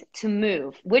made to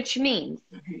move, which means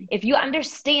if you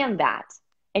understand that,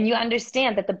 and you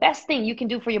understand that the best thing you can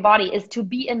do for your body is to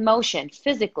be in motion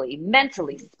physically,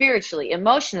 mentally, spiritually,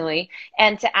 emotionally,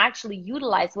 and to actually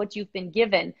utilize what you've been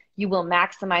given, you will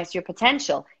maximize your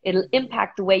potential. It'll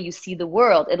impact the way you see the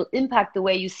world. It'll impact the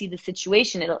way you see the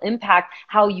situation. It'll impact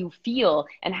how you feel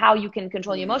and how you can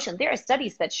control your emotion. There are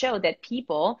studies that show that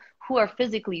people who are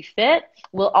physically fit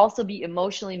will also be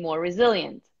emotionally more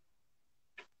resilient.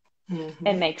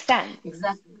 It makes sense.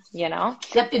 Exactly.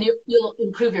 Yep. And you'll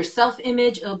improve your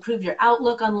self-image. It'll improve your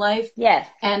outlook on life. Yes.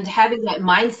 And having that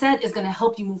mindset is going to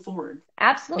help you move forward.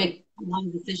 Absolutely. Make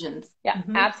long decisions. Yeah,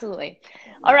 absolutely.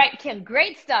 All right, Kim,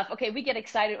 great stuff. Okay, we get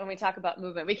excited when we talk about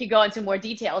movement. We could go into more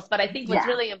details, but I think what's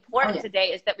really important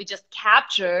today is that we just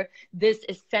capture this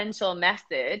essential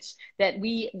message that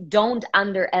we don't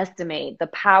underestimate the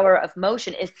power of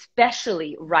motion,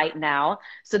 especially right now,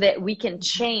 so that we can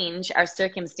change our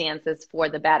circumstances for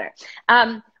the better.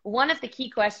 One of the key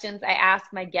questions I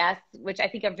ask my guests, which I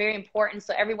think are very important,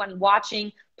 so everyone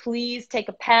watching, please take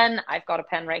a pen. I've got a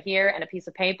pen right here and a piece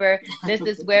of paper. This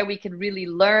is where we can really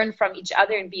learn from each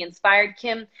other and be inspired.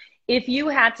 Kim, if you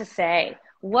had to say,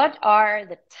 what are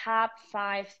the top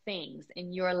 5 things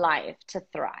in your life to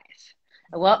thrive?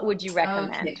 What would you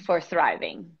recommend for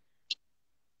thriving?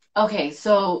 Okay,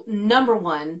 so number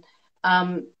one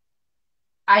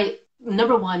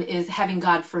is having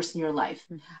God first in your life.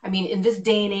 I mean, in this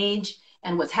day and age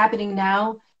and what's happening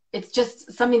now, it's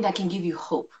just something that can give you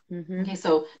hope. Okay,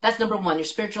 so that's number one, your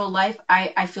spiritual life.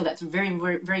 I feel that's very,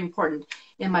 very, very important.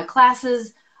 In my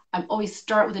classes, I always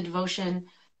start with a devotion,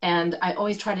 and I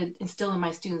always try to instill in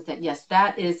my students that, yes,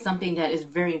 that is something that is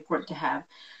very important to have.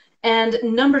 And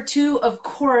number 2, of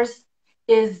course,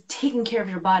 is taking care of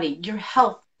your body. Your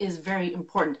health is very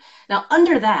important. Now,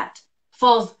 under that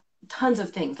falls tons of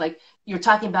things, like you're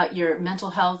talking about your mental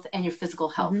health and your physical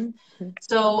health.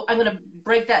 So I'm going to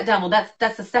break that down. Well,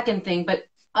 that's the second thing, but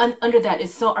under that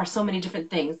are so many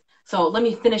different things. So let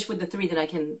me finish with the 3, then I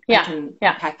can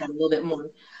unpack that a little bit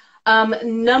more.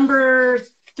 Number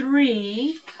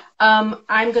 3, I'm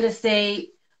going to say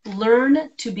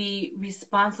learn to be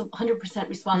responsible, 100%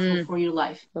 responsible for your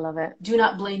life. Love it. Do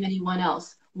not blame anyone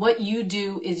else. What you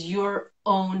do is your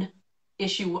own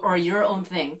issue or your own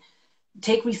thing.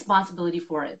 Take responsibility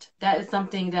for it. That is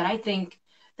something that I think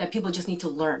that people just need to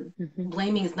learn.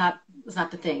 Blaming is not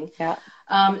the thing. Yeah.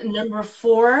 Number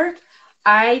 4,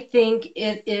 I think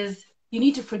it is, you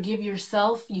need to forgive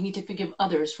yourself. You need to forgive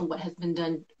others for what has been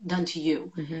done to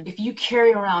you. If you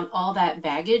carry around all that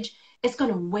baggage, it's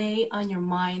going to weigh on your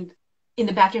mind, in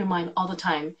the back of your mind all the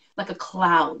time, like a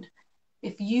cloud.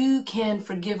 If you can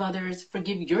forgive others,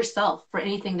 forgive yourself for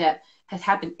anything that has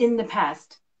happened in the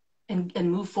past, and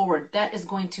move forward, that is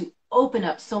going to open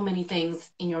up so many things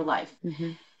in your life.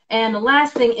 And the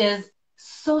last thing is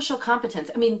social competence.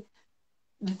 I mean,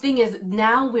 the thing is,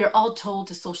 now we're all told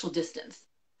to social distance,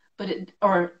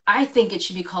 or I think it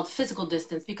should be called physical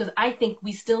distance, because I think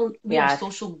we are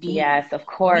social beings. Yes, of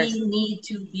course. We need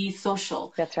to be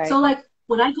social. That's right. So like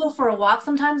when I go for a walk,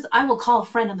 sometimes I will call a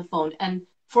friend on the phone, and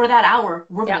for that hour,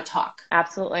 we're going to talk.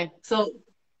 Absolutely. So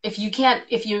if you're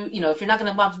not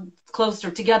going to walk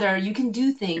closer together, you can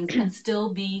do things and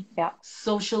still be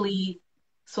socially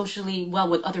well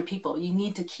with other people. You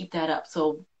need to keep that up.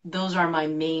 So those are my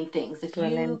main things. If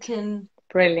you can,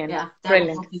 Brilliant. that Brilliant.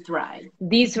 will help you thrive.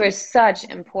 These were such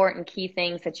important key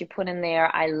things that you put in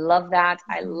there. I love that.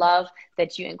 I love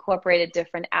that you incorporated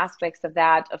different aspects of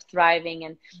that, of thriving.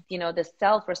 And, the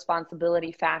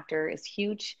self-responsibility factor is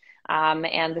huge.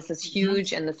 And this is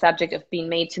huge in the subject of being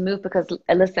made to move, because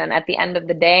listen, at the end of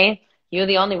the day, you're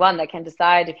the only one that can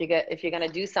decide if you're going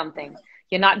to do something.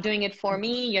 You're not doing it for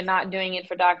me. You're not doing it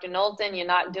for Dr. Knowlton. You're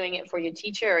not doing it for your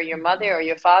teacher or your mother or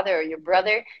your father or your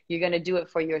brother. You're going to do it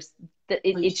for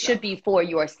it should be for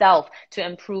yourself, to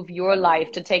improve your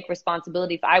life, to take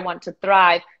responsibility. If I want to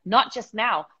thrive, not just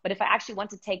now, but if I actually want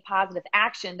to take positive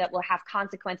action that will have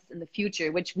consequences in the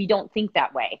future, which we don't think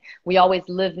that way. We always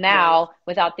live now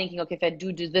without thinking, okay, if I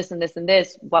do this and this and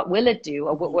this, what will it do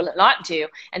or what will it not do?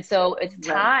 And so it's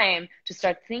time to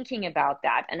start thinking about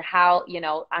that, and how,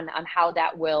 on how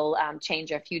that will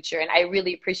change our future. And I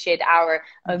really appreciate our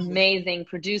amazing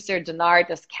producer,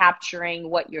 Denard, is capturing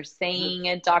what you're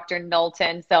saying, Dr. Knowlton.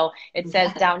 So it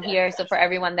says down here, so for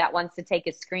everyone that wants to take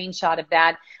a screenshot of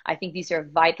that, I think these are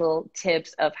vital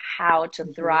tips of how to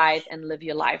thrive and live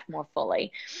your life more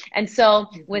fully. And so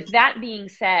with that being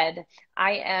said,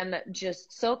 I am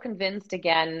just so convinced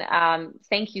again.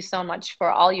 Thank you so much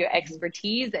for all your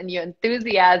expertise and your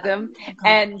enthusiasm,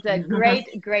 and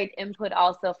great input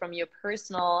also from your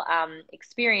personal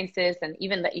experiences. And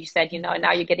even that you said,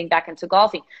 now you're getting back into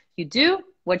golfing. You do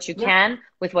what you can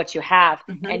with what you have,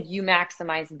 and you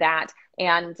maximize that.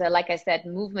 And like I said,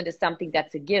 movement is something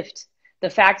that's a gift. The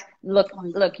fact, look,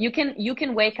 you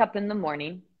can wake up in the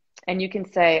morning and you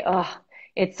can say, oh,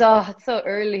 it's so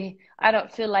early. I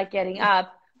don't feel like getting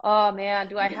up. Oh man,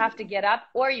 do I have to get up?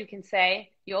 Or you can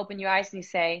say, you open your eyes and you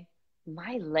say,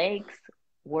 my legs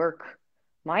work.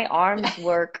 My arms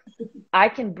work. I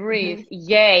can breathe.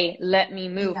 Yay, let me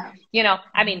move.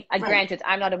 Granted,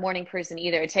 I'm not a morning person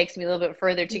either. It takes me a little bit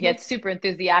further to get super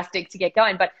enthusiastic to get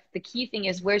going. But the key thing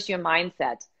is, where's your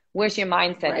mindset? Where's your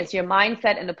mindset? Is your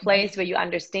mindset in a place where you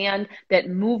understand that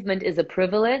movement is a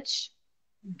privilege?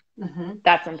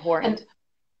 That's important.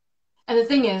 And the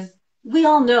thing is, we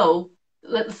all know,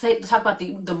 let's talk about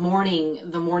the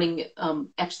morning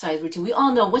exercise routine. We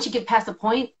all know once you get past the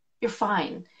point, you're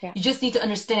fine. Yeah. You just need to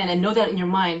understand and know that in your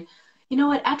mind, you know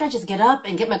what, after I just get up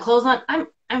and get my clothes on,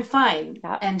 I'm fine.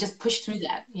 And just push through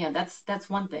that. Yeah, that's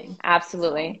one thing.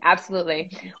 Absolutely.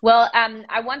 Absolutely. Well,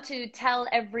 I want to tell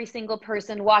every single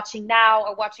person watching now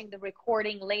or watching the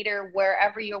recording later,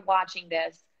 wherever you're watching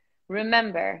this,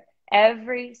 remember,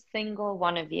 every single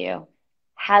one of you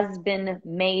has been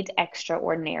made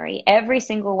extraordinary. Every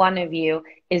single one of you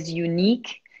is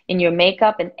unique in your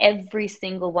makeup, and every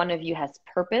single one of you has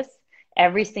purpose.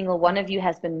 Every single one of you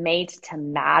has been made to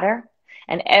matter.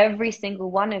 And every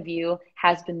single one of you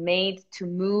has been made to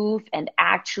move and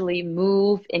actually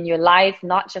move in your life,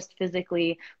 not just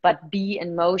physically, but be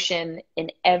in motion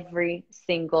in every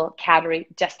single category.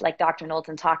 Just like Dr.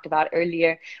 Knowlton talked about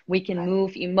earlier, we can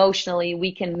move emotionally,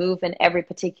 we can move in every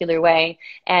particular way,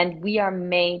 and we are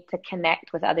made to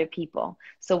connect with other people.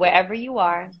 So wherever you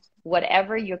are,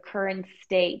 whatever your current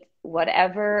state,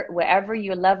 wherever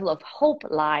your level of hope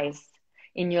lies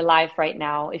in your life right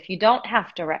now, if you don't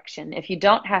have direction, if you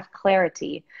don't have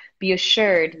clarity, be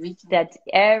assured that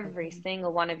every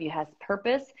single one of you has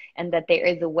purpose, and that there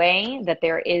is a way, that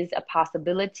there is a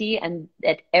possibility, and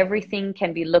that everything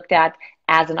can be looked at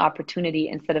as an opportunity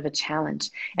instead of a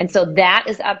challenge. And so that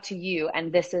is up to you.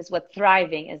 And this is what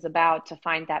thriving is about, to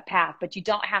find that path. But you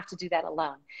don't have to do that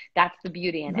alone. That's the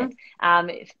beauty in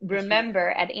it.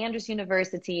 Remember, at Andrews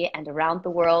University and around the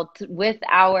world, with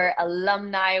our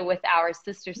alumni, with our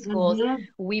sister schools,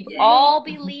 we all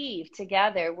believe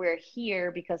together we're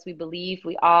here because we believe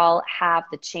we all have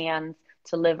the chance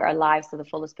to live our lives to the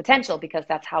fullest potential, because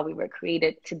that's how we were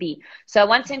created to be. So I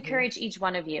want to encourage each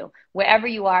one of you, wherever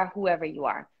you are, whoever you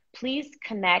are, please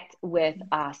connect with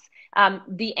us.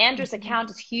 The Andrews account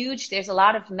is huge. There's a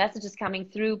lot of messages coming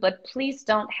through, but please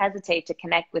don't hesitate to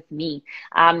connect with me.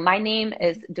 My name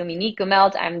is Dominique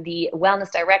Gummelt. I'm the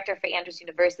Wellness Director for Andrews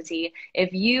University.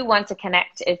 If you want to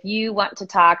connect, if you want to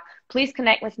talk, please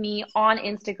connect with me on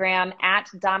Instagram at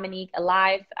Dominique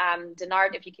Alive.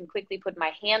 Denard, if you can quickly put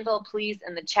my handle, please,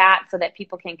 in the chat so that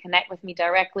people can connect with me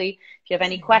directly. If you have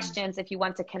any questions, if you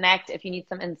want to connect, if you need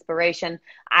some inspiration,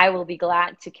 I will be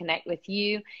glad to connect with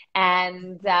you.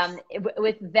 And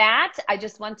with that, I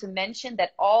just want to mention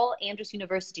that all Andrews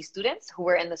University students who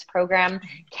are in this program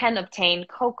can obtain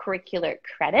co-curricular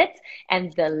credit,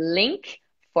 and the link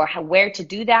for where to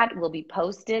do that will be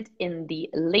posted in the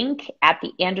link at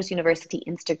the Andrews University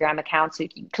Instagram account. So you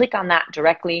can click on that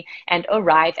directly and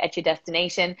arrive at your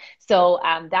destination. So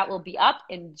that will be up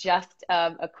in just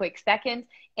a quick second.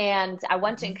 And I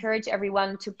want to encourage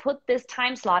everyone to put this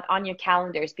time slot on your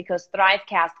calendars, because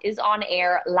ThriveCast is on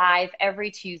air live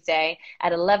every Tuesday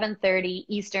at 11:30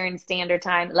 Eastern Standard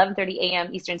Time, 11:30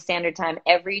 a.m. Eastern Standard Time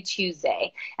every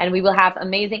Tuesday. And we will have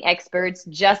amazing experts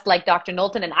just like Dr.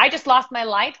 Knowlton. And I just lost my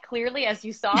light, clearly, as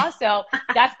you saw. So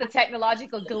that's the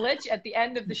technological glitch at the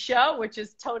end of the show, which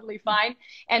is totally fine.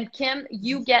 And Kim,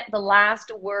 you get the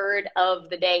last word of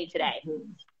the day today.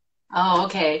 Oh,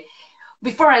 okay.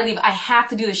 Before I leave, I have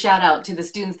to do the shout out to the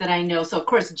students that I know. So, of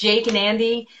course, Jake and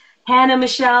Andy, Hannah,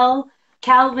 Michelle,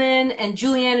 Calvin, and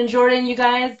Julianne and Jordan, you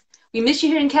guys. We miss you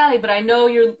here in Cali, but I know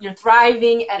you're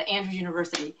thriving at Andrews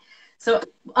University. So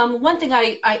one thing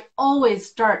I always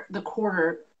start the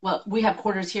quarter, well, we have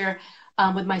quarters here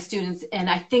with my students, and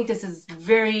I think this is a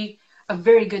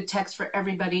very good text for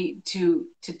everybody to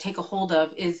take a hold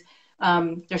of is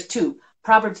there's two.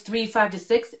 Proverbs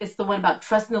 3:5-6, it's the one about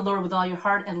trusting the Lord with all your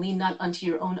heart and lean not unto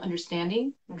your own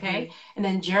understanding, okay? Mm-hmm. And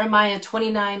then Jeremiah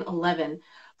 29:11,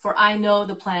 for I know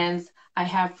the plans I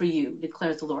have for you,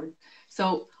 declares the Lord.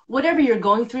 So whatever you're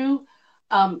going through,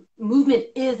 movement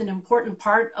is an important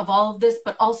part of all of this,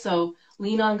 but also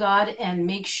lean on God and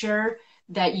make sure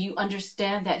that you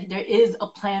understand that there is a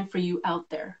plan for you out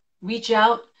there. Reach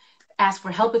out, ask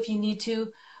for help if you need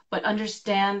to, but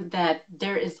understand that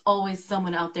there is always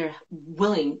someone out there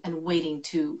willing and waiting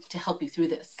to help you through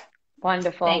this.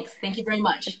 Wonderful. Thanks. Thank you very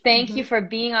much. Thank you for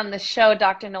being on the show,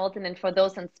 Dr. Knowlton, and for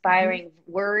those inspiring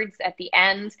words at the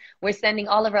end. We're sending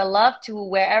all of our love to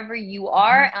wherever you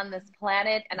are on this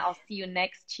planet, and I'll see you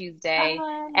next Tuesday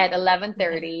at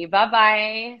 11:30.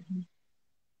 Bye-bye.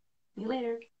 See you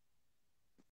later.